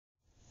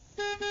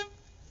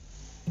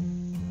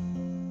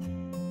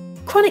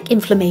Chronic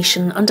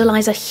inflammation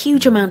underlies a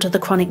huge amount of the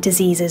chronic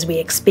diseases we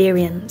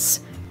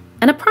experience,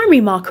 and a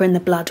primary marker in the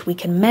blood we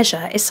can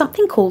measure is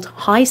something called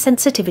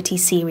high-sensitivity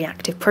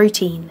C-reactive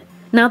protein.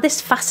 Now,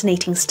 this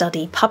fascinating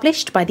study,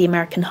 published by the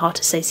American Heart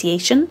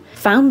Association,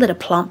 found that a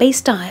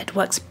plant-based diet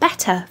works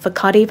better for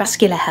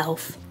cardiovascular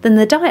health than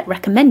the diet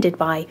recommended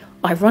by,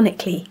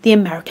 ironically, the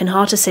American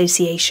Heart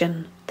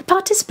Association. The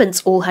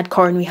participants all had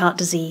coronary heart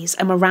disease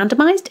and were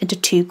randomised into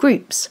two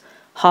groups.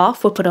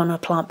 Half were put on a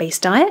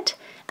plant-based diet,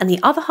 and the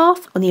other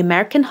half on the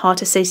American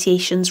Heart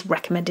Association's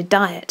recommended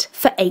diet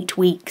for 8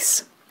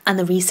 weeks. And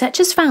the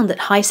researchers found that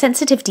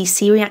high-sensitivity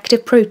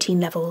C-reactive protein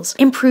levels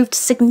improved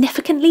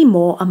significantly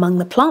more among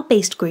the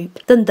plant-based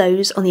group than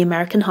those on the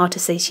American Heart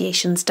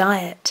Association's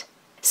diet.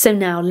 So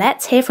now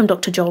let's hear from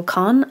Dr Joel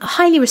Kahn, a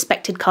highly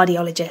respected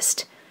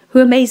cardiologist, who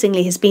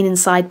amazingly has been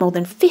inside more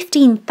than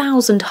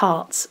 15,000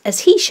 hearts,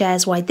 as he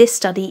shares why this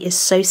study is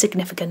so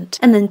significant,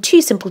 and then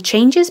 2 simple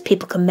changes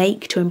people can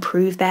make to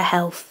improve their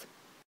health.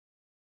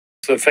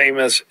 The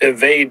famous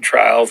EVADE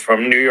trial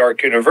from New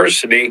York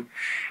University,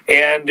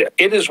 and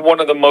it is one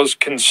of the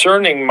most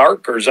concerning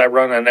markers I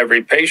run on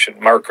every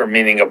patient, marker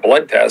meaning a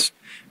blood test,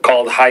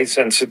 called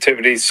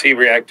high-sensitivity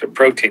C-reactive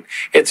protein.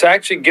 It's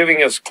actually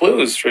giving us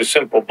clues through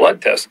simple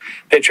blood tests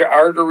that your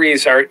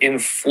arteries are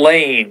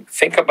inflamed.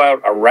 Think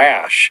about a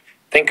rash.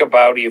 Think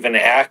about even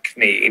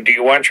acne. Do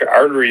you want your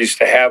arteries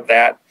to have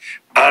that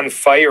on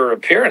fire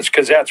appearance?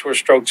 Because that's where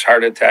strokes,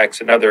 heart attacks,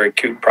 and other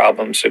acute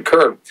problems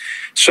occur.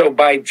 So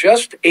by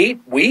just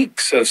 8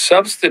 weeks of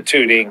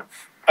substituting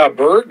a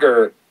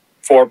burger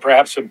for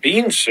perhaps a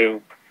bean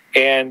soup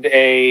and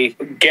a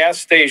gas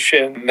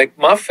station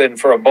McMuffin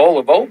for a bowl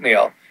of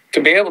oatmeal,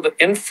 to be able to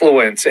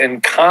influence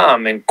and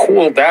calm and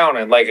cool down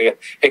and like an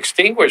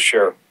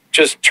extinguisher,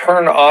 just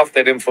turn off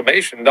that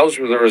inflammation. Those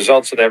were the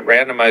results of that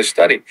randomized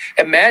study.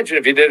 Imagine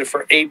if you did it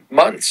for 8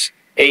 months,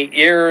 8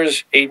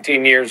 years,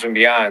 18 years and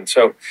beyond.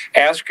 So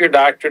ask your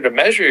doctor to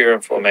measure your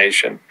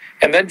inflammation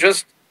and then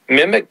just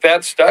mimic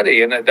that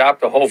study and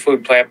adopt a whole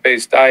food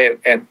plant-based diet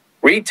and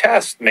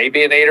retest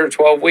maybe in 8 or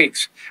 12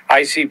 weeks.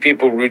 I see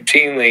people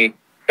routinely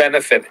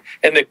benefit.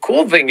 And the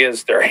cool thing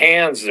is their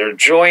hands, their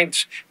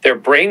joints, their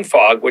brain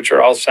fog, which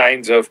are all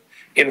signs of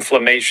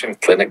inflammation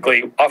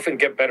clinically, often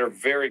get better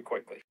very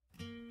quickly.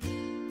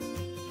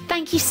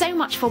 Thank you so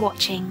much for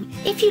watching.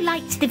 If you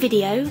liked the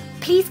video,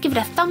 please give it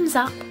a thumbs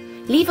up,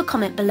 leave a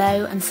comment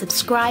below and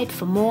subscribe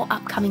for more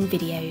upcoming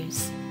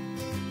videos.